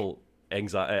 level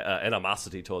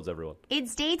animosity towards everyone.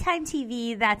 It's daytime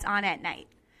TV that's on at night.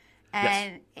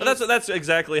 And yes. That's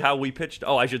exactly how we pitched.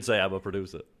 Oh, I should say I'm a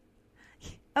producer.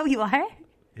 Oh, you are?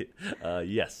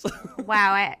 Yes.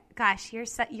 Wow. Gosh,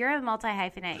 you're a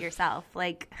multi-hyphenate yourself.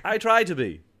 Like I try to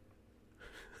be.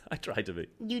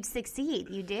 You'd succeed.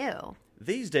 You do.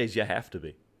 These days, you have to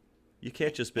be. You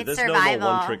can't just be. It's There's survival. no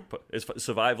one trick. It's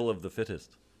survival of the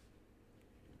fittest.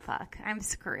 Fuck, I'm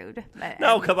screwed. But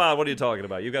no, come on. What are you talking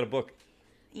about? You got a book.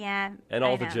 Yeah. And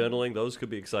all the journaling. Those could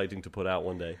be exciting to put out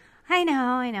one day. I know.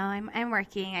 I'm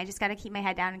working. I just got to keep my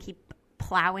head down and keep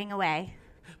plowing away.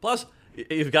 Plus,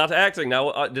 you've got acting.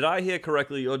 Now, did I hear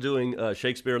correctly you're doing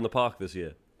Shakespeare in the Park this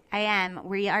year? I am.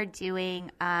 We are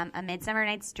doing A Midsummer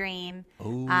Night's Dream.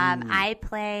 Ooh. I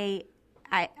play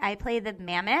the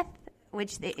Mammoth,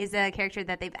 which is a character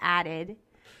that they've added.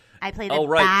 I play the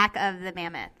back of the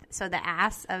mammoth, so the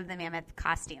ass of the mammoth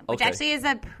costume, which actually is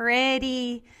a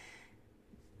pretty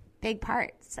big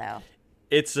part. So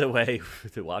it's a way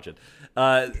to watch it.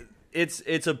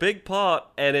 It's a big part,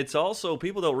 and it's also,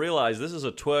 people don't realize this is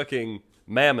a twerking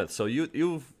mammoth. So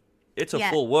it's a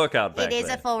full workout back there. It is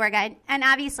a full workout, and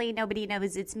obviously nobody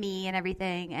knows it's me and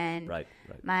everything. And right.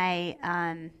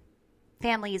 My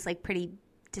family is like pretty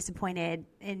disappointed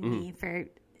in me for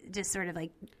just sort of like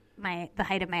the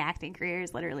height of my acting career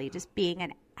is literally just being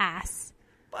an ass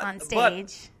on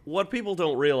stage. But what people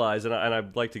don't realize, and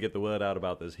I'd like to get the word out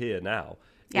about this here now,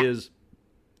 is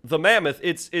the mammoth.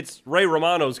 It's Ray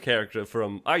Romano's character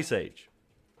from Ice Age.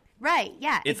 Right.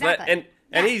 Yeah. Exactly.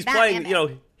 And he's playing.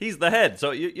 Mammoth. He's the head.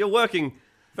 So you're working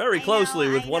very closely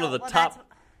with one of the top.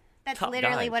 That's top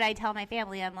literally guys. what I tell my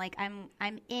family. I'm like,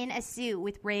 I'm in a suit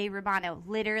with Ray Romano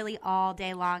literally all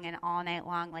day long and all night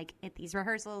long, like at these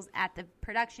rehearsals, at the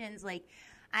productions. Like,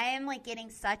 I am like getting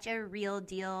such a real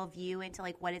deal view into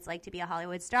like what it's like to be a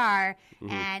Hollywood star. Mm-hmm.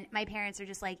 And my parents are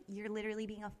just like, you're literally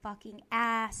being a fucking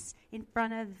ass in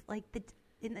front of like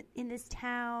in this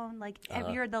town. Like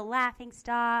you're the laughing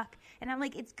stock. And I'm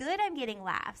like, it's good. I'm getting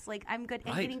laughs. Like I'm good.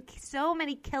 Right. I'm getting so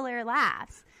many killer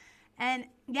laughs. And,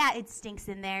 yeah, it stinks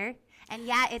in there. And,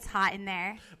 yeah, it's hot in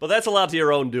there. But that's a lot to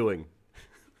your own doing.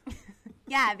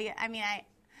 Yeah, I mean,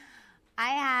 I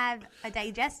have a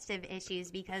digestive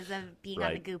issues because of being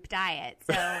on the Goop diet.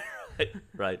 So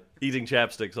right. Eating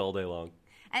chapsticks all day long.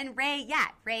 And Ray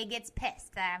gets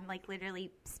pissed that I'm, like,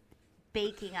 literally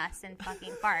baking us in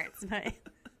fucking farts. But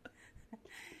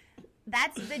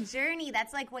that's the journey.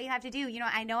 That's, like, what you have to do.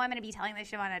 I know I'm going to be telling this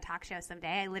show on a talk show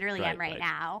someday. I literally am right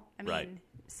now. I mean...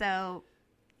 So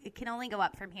it can only go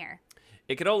up from here.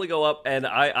 It can only go up, and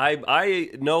I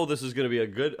know this is going to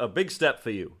be a big step for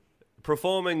you.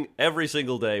 Performing every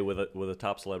single day with a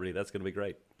top celebrity, that's going to be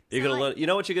great. You're going to learn. You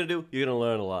know what you're going to do? You're going to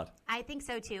learn a lot. I think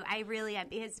so too. I really am,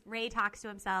 because Ray talks to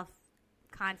himself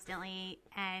constantly,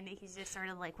 and he's just sort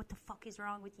of like, "What the fuck is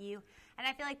wrong with you?" And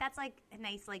I feel like that's like a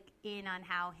nice in on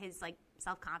how his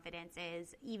self-confidence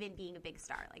is, even being a big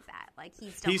star like that. Like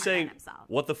he's still saying himself.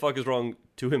 What the fuck is wrong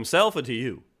to himself and to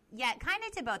you? Yeah, kind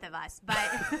of to both of us, but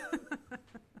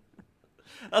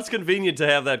That's convenient to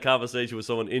have that conversation with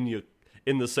someone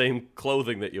in the same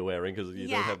clothing that you're wearing because you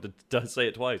don't have to say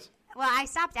it twice. Well, I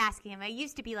stopped asking him. I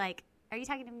used to be like, "Are you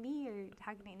talking to me or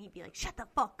talking to me?" And he'd be like, "Shut the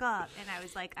fuck up!" And I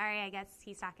was like, "All right, I guess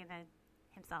he's talking to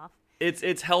himself."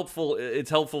 It's helpful. It's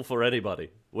helpful for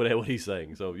anybody what he's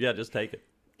saying. So yeah, just take it.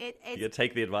 You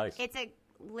take the advice. It's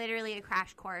literally a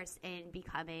crash course in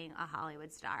becoming a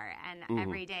Hollywood star, and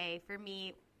every day for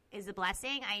me is a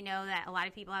blessing. I know that a lot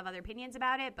of people have other opinions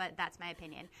about it, but that's my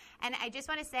opinion. And I just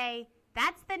want to say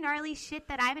that's the gnarly shit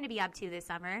that I'm going to be up to this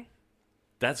summer.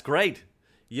 That's great.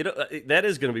 You know, that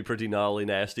is going to be pretty gnarly,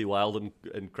 nasty, wild,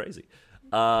 and crazy.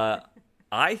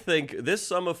 I think this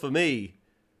summer for me,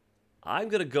 I'm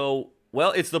going to go,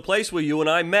 well, it's the place where you and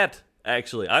I met,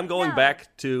 actually. I'm going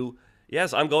back to,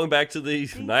 I'm going back to the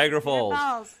Niagara Falls.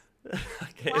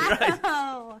 Okay,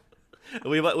 wow. Right.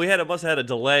 We must have had a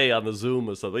delay on the Zoom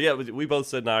or something. Yeah, we both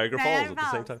said Niagara Falls at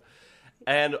the same time.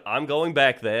 And I'm going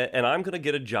back there, and I'm going to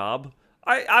get a job.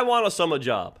 I want a summer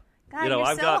job. God,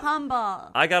 you're so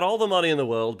humble. I got all the money in the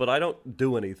world, but I don't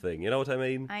do anything. You know what I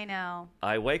mean? I know.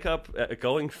 I wake up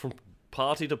going from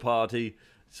party to party,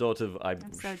 I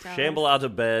so shamble out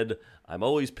of bed. I'm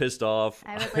always pissed off.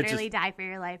 I would literally die for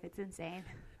your life. It's insane.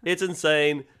 It's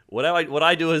insane. What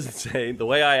I do is insane. The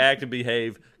way I act and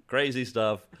behave, crazy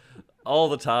stuff. All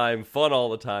the time, fun all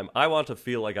the time. I want to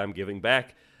feel like I'm giving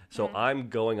back. So I'm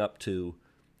going up to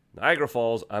Niagara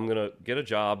Falls. I'm going to get a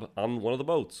job on one of the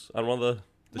boats, on one of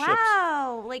the ships.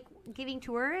 Wow. Like giving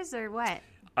tours or what?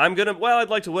 I'd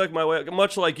like to work my way,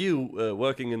 much like you,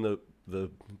 working in the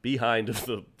behind of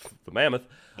the mammoth.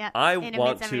 Yeah,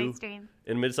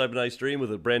 in Midsummer Night's Dream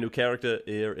with a brand new character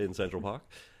here in Central Park.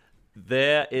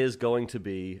 There is going to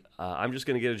be, I'm just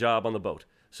going to get a job on the boat.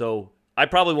 So I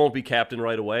probably won't be captain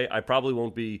right away. I probably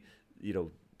won't be,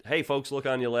 hey, folks, look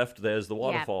on your left. There's the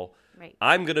waterfall. Yeah, right.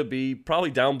 I'm going to be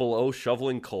probably down below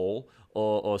shoveling coal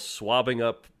or swabbing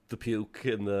up the puke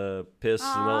and the piss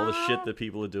and all the shit that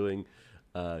people are doing.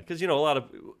 Because, a lot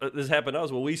of this happened to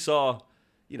us. Well, we saw,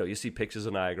 you see pictures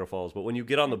of Niagara Falls, but when you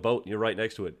get on the boat and you're right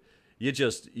next to it,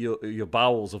 your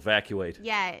bowels evacuate.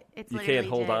 Yeah, it's literally you can't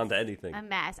hold on to anything. A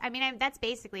mess. I mean, that's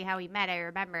basically how we met. I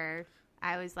remember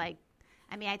I was like,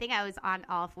 I think I was on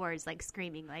all fours, like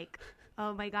screaming, like,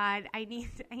 "Oh my God, I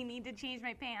need to change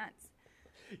my pants."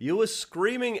 You were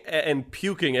screaming and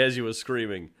puking as you were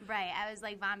screaming. Right, I was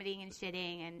like vomiting and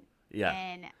shitting,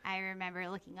 and I remember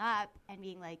looking up and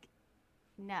being like,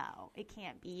 "No, it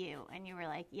can't be you." And you were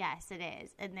like, "Yes, it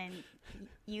is." And then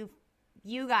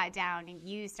you got down and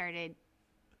you started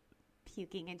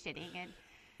puking and shitting,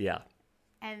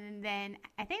 and then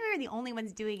I think we were the only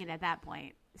ones doing it at that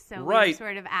point. So we were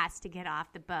sort of asked to get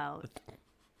off the boat.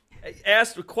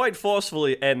 Asked quite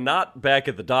forcefully, and not back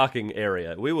at the docking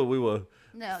area. We were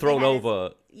thrown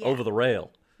over the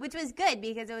rail. Which was good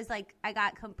because it was like I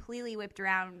got completely whipped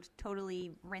around,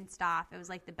 totally rinsed off. It was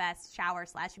like the best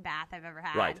shower/bath I've ever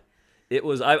had. Right. It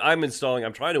was. I'm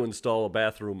trying to install a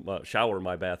bathroom shower in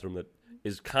my bathroom that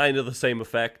is kind of the same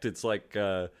effect. It's like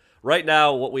right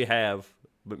now what we have,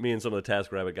 but me and some of the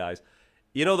TaskRabbit guys.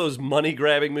 You know those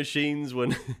money-grabbing machines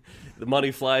when the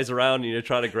money flies around and you're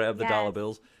trying to grab the dollar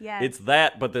bills? Yes. It's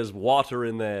that, but there's water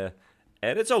in there,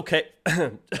 and it's okay.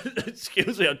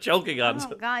 Excuse me, I'm choking on...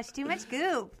 Oh, gosh, too much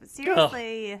goop.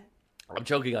 Seriously. I'm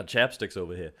choking on chapsticks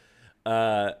over here.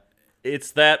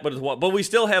 It's that, but we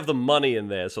still have the money in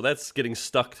there, so that's getting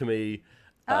stuck to me.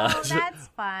 That's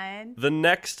fun.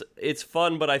 It's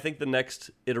fun, but I think the next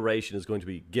iteration is going to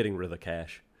be getting rid of the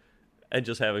cash and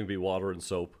just having it be water and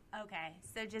soap. Okay,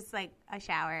 so just like a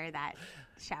shower that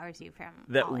showers you from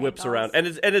that all whips angles. around,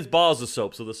 and it's balls of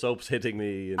soap, so the soap's hitting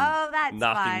me and that's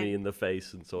knocking fun. me in the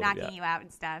face and sort knocking you out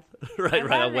and stuff. right.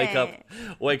 I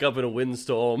wake up in a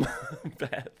windstorm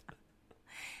bath.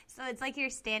 So it's like you're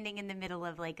standing in the middle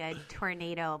of like a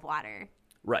tornado of water.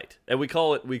 Right, and we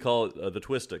call it the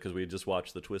Twister because we just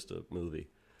watched the Twister movie.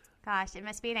 Gosh, it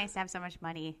must be nice to have so much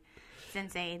money. It's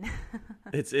insane.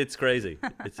 It's crazy.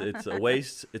 It's a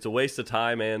waste. It's a waste of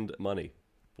time and money.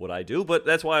 What I do, but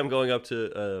that's why I'm going up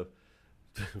to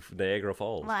Niagara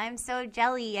Falls. Well, I'm so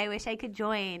jelly. I wish I could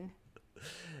join.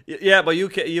 Yeah, but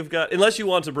you've got, unless you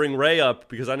want to bring Ray up,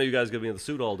 because I know you guys are going to be in the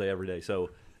suit all day every day. So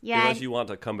unless you want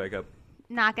to come back up,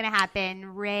 not going to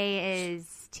happen. Ray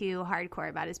is too hardcore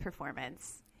about his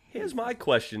performance. Here's my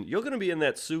question: you're going to be in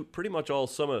that suit pretty much all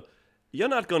summer. You're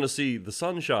not going to see the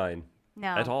sunshine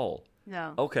at all.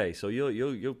 No. Okay, so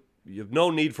you have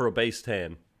no need for a base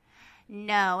tan.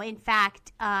 No, in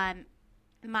fact,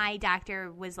 my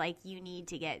doctor was like, you need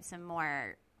to get some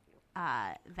more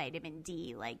vitamin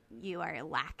D. Like, you are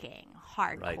lacking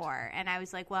hardcore. Right. And I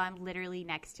was like, well, I'm literally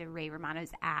next to Ray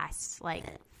Romano's ass like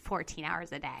 14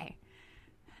 hours a day.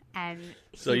 And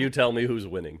so you tell me who's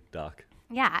winning, Doc.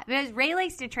 Yeah, because Ray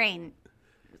likes to train.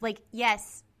 Like,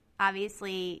 yes,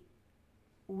 obviously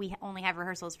we only have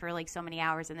rehearsals for like so many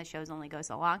hours and the shows only go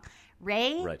so long.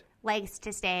 Ray likes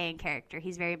to stay in character.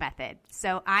 He's very method.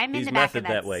 So I'm in the back of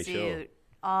that suit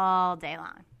all day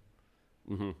long.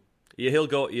 Mm-hmm. Yeah, he'll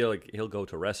go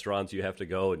to restaurants. You have to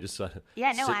go and just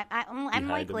yeah. No, I'm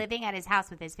like living at his house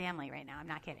with his family right now. I'm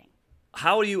not kidding.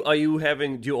 How are you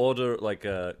having? Do you order like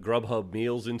Grubhub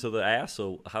meals into the ass?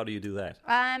 So how do you do that?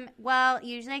 Well,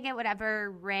 usually I get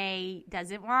whatever Ray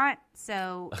doesn't want.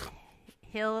 So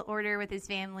he'll order with his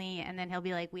family, and then he'll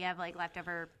be like, "We have like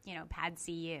leftover, pad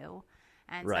CU,"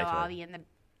 and so I'll be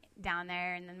down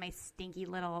there, and then my stinky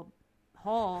little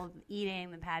hole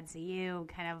eating the pad CU,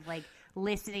 kind of like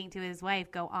listening to his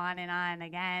wife go on and on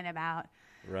again about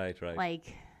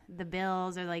like the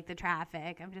bills or like the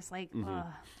traffic. I'm just like, ugh.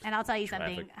 And I'll tell you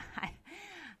something.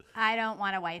 I don't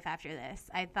want a wife after this.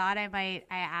 I thought I might.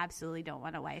 I absolutely don't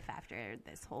want a wife after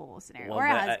this whole scenario, or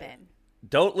a husband.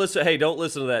 Don't listen. Hey, don't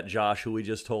listen to that Josh who we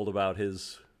just told about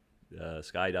his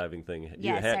skydiving thing.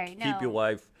 Keep your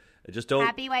wife. Just don't.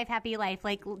 Happy wife, happy life.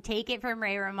 Like, take it from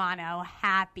Ray Romano.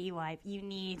 Happy wife. You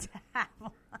need to have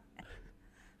one.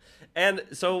 And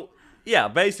so, yeah,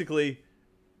 basically,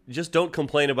 just don't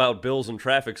complain about bills and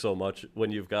traffic so much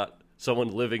when you've got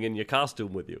someone living in your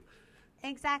costume with you.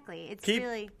 Exactly. It's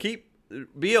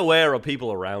be aware of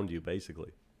people around you,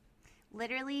 basically.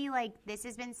 Literally, like, this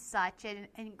has been such an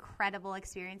incredible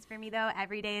experience for me, though.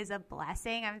 Every day is a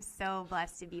blessing. I'm so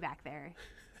blessed to be back there.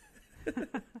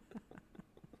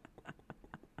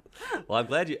 Well, I'm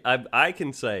glad I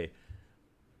can say,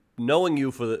 knowing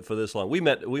you for this long, we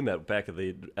met back at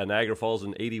the Niagara Falls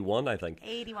in 81, I think.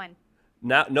 81.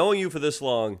 Now, knowing you for this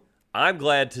long, I'm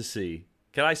glad to see.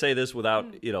 Can I say this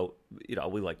without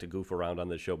we like to goof around on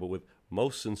this show, but with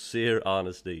most sincere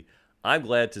honesty, I'm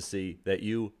glad to see that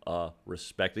you are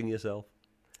respecting yourself,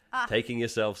 taking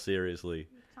yourself seriously,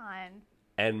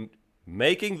 and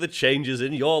making the changes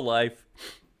in your life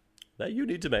that you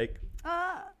need to make.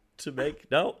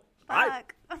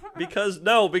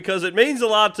 Because it means a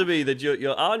lot to me that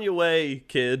you're on your way,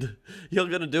 kid. You're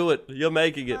gonna do it. You're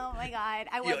making it. Oh my God,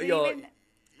 I wasn't even.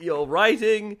 You're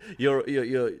writing. You're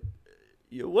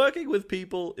working with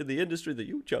people in the industry that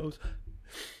you chose,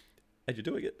 and you're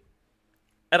doing it.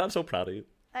 And I'm so proud of you.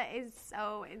 That is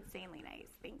so insanely nice.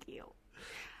 Thank you.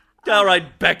 All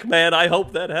right, Beckman. I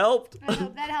hope that helped. I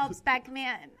hope that helps,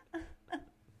 Beckman.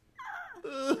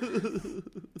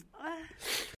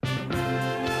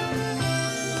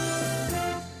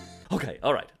 Okay,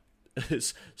 all right.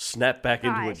 Snap back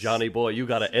into it, Johnny boy. You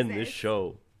got to end this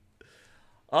show.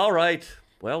 All right.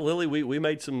 Well, Lily, we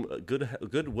made some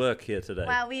good work here today.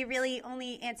 Wow, we really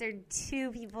only answered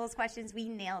 2 people's questions. We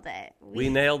nailed it. We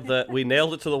nailed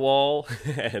it to the wall.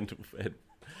 And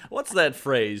what's that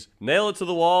phrase? Nail it to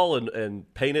the wall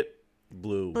and paint it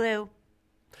blue. Blue.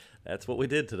 That's what we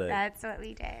did today. That's what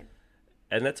we did.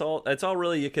 And that's all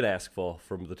really you can ask for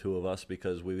from the two of us,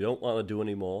 because we don't want to do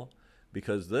any more.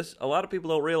 Because a lot of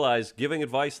people don't realize giving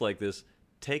advice like this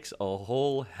takes a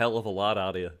whole hell of a lot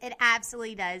out of you. It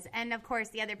absolutely does. And, of course,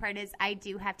 the other part is I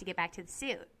do have to get back to the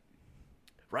suit.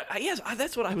 Right. Yes,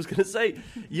 that's what I was going to say.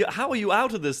 How are you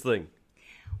out of this thing?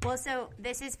 Well, so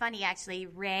this is funny, actually.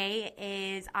 Ray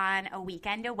is on a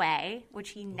weekend away, which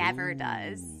he never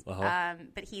does. Uh-huh.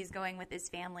 But he's going with his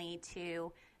family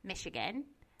to Michigan.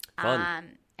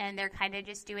 Fun. And they're kind of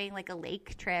just doing like a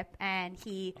lake trip. And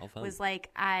he was like,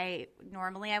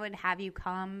 normally I would have you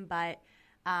come, but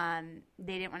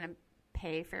they didn't want to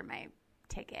pay for my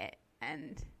ticket.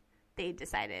 And they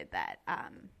decided that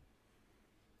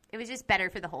it was just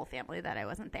better for the whole family that I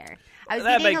wasn't there. I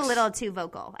was being a little too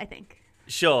vocal, I think.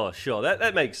 Sure.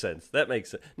 That makes sense.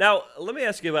 Now, let me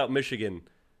ask you about Michigan.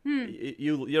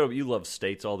 You love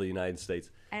states, all the United States.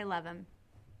 I love them.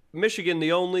 Michigan,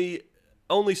 the only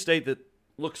state that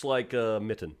looks like a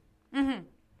mitten. Mm-hmm.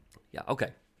 Yeah.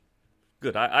 Okay.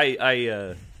 Good.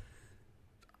 I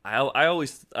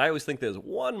always think there's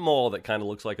one more that kind of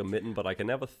looks like a mitten, but I can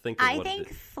never think of what it is. I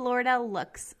think Florida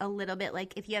looks a little bit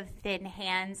like if you have thin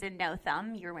hands and no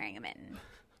thumb, you're wearing a mitten.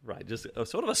 Right. Just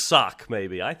sort of a sock,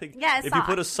 maybe. I think if you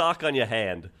put a sock on your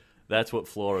hand, that's what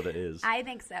Florida is. I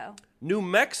think so. New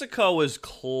Mexico is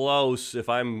close, if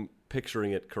I'm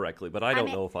picturing it correctly, but I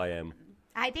don't know if I am.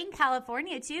 I think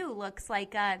California, too, looks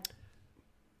like a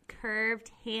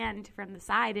curved hand from the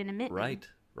side in a mitten.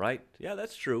 Right. Yeah,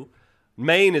 that's true.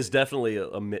 Maine is definitely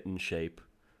a mitten shape.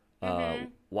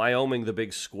 Wyoming, the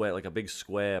big square, like a big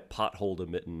square potholder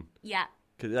mitten. Yeah.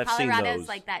 I've Colorado's seen those.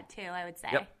 like that too, I would say.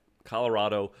 Yep.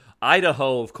 Colorado.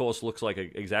 Idaho, of course, looks like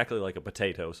exactly like a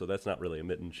potato, so that's not really a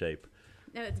mitten shape.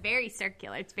 No, it's very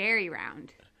circular. It's very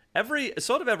round. Every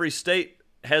state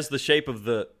has the shape of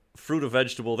the fruit or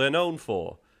vegetable they're known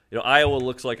for. You know, Iowa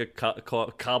looks like a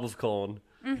cob of corn.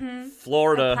 Mm-hmm.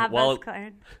 Florida,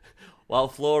 while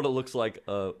Florida looks like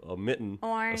a mitten,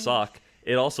 orange. A sock,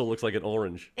 it also looks like an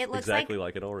orange. It looks exactly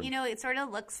like an orange. You know, it sort of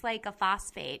looks like a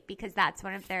phosphate because that's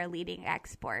one of their leading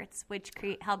exports, which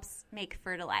helps make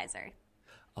fertilizer.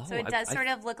 Oh, so it does sort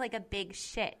of look like a big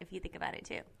shit if you think about it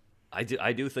too. I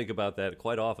do think about that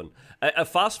quite often. A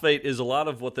phosphate is a lot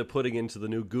of what they're putting into the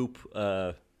new Goop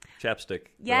chapstick.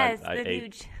 Yes, I the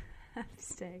ate. new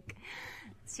chapstick.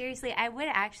 Seriously, I would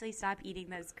actually stop eating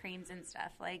those creams and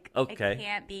stuff. Like, okay. It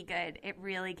can't be good. It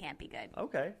really can't be good.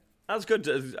 Okay, that's good.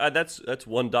 That's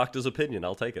one doctor's opinion.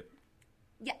 I'll take it.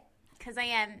 Yeah, because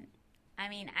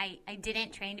I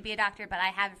didn't train to be a doctor, but I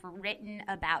have written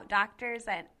about doctors.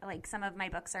 And like some of my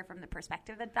books are from the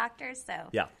perspective of doctors. So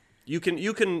yeah, you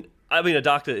can. I mean, a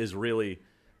doctor is really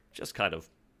just kind of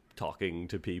talking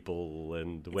to people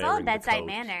and wearing all the bedside coat.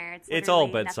 manner. It's all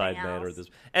bedside manner.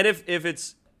 And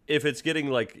if it's getting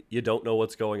like you don't know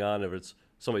what's going on, if it's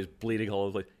somebody's bleeding all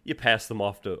over the place, you pass them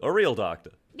off to a real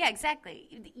doctor. Yeah,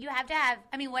 exactly. You have to have.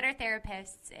 I mean, what are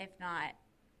therapists if not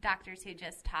doctors who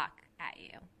just talk at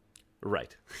you?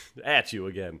 Right. At you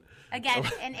again. Again,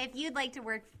 and if you'd like to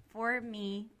work for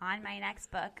me on my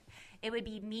next book, it would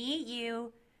be me,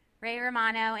 you, Ray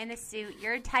Romano in the suit.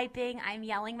 You're typing. I'm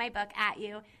yelling my book at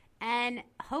you. And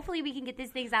hopefully we can get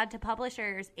these things out to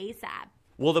publishers ASAP.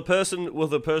 Will the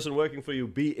person working for you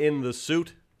be in the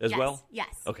suit as well?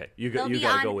 Yes. Okay. You got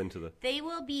to go into the... They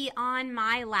will be on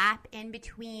my lap in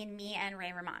between me and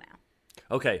Ray Romano.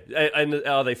 Okay. And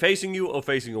are they facing you or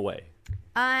facing away?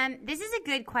 This is a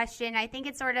good question. I think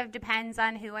it sort of depends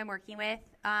on who I'm working with.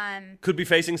 Could be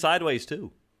facing sideways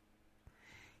too.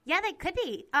 Yeah, they could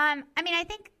be. I mean, I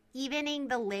think evening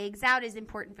the legs out is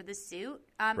important for the suit.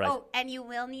 Right. Oh, and you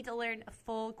will need to learn a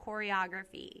full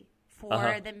choreography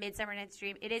for the Midsummer Night's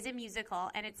Dream. It is a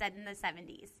musical, and it's set in the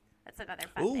 70s. That's another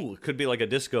fun thing. Ooh, could be like a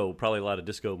disco, probably a lot of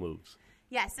disco moves.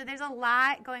 Yeah, so there's a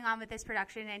lot going on with this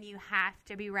production, and you have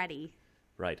to be ready.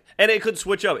 Right. And it could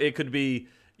switch up. It could be...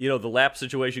 You know, the lap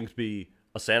situation could be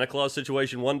a Santa Claus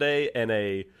situation one day and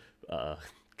a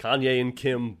Kanye and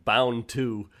Kim Bound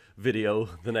 2 video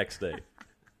the next day.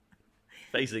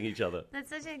 Facing each other.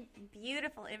 That's such a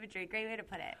beautiful imagery. Great way to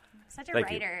put it. Such a Thank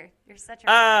writer. You're such a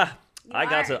writer.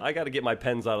 I got to get my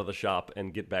pens out of the shop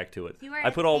and get back to it. You are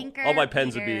I put all my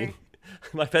pens Peter. are being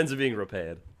my pens are being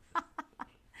repaired.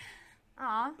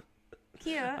 Aw.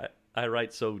 Cute. I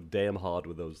write so damn hard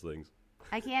with those things.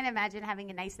 I can't imagine having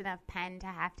a nice enough pen to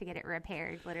have to get it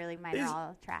repaired. Literally, mine are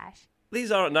all trash. These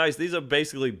aren't nice. These are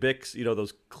basically Bics, you know,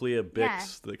 those clear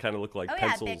Bics that kind of look like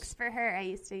pencils. Yeah, Bics for her. I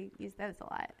used to use those a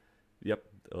lot. Yep.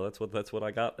 Well, that's what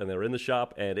I got. And they're in the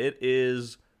shop, and it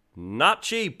is not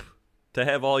cheap to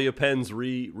have all your pens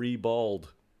reballed.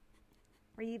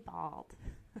 Reballed.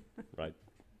 Right.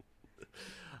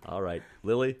 All right.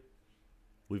 Lily,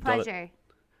 we've Pleasure. done it.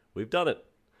 We've done it.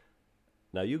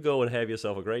 Now you go and have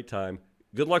yourself a great time.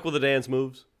 Good luck with the dance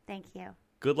moves. Thank you.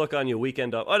 Good luck on your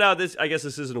weekend off. Oh, no, I guess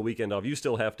this isn't a weekend off. You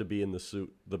still have to be in the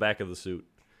suit, the back of the suit.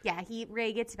 Yeah,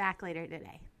 Ray gets back later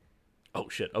today. Oh,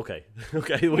 shit. Okay.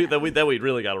 Okay. Then we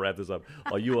really got to wrap this up.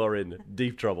 Oh, you are in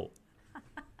deep trouble.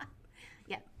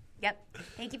 Yep.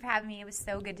 Thank you for having me. It was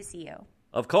so good to see you.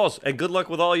 Of course. And good luck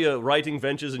with all your writing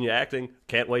ventures and your acting.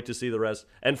 Can't wait to see the rest.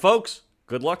 And folks,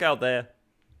 good luck out there.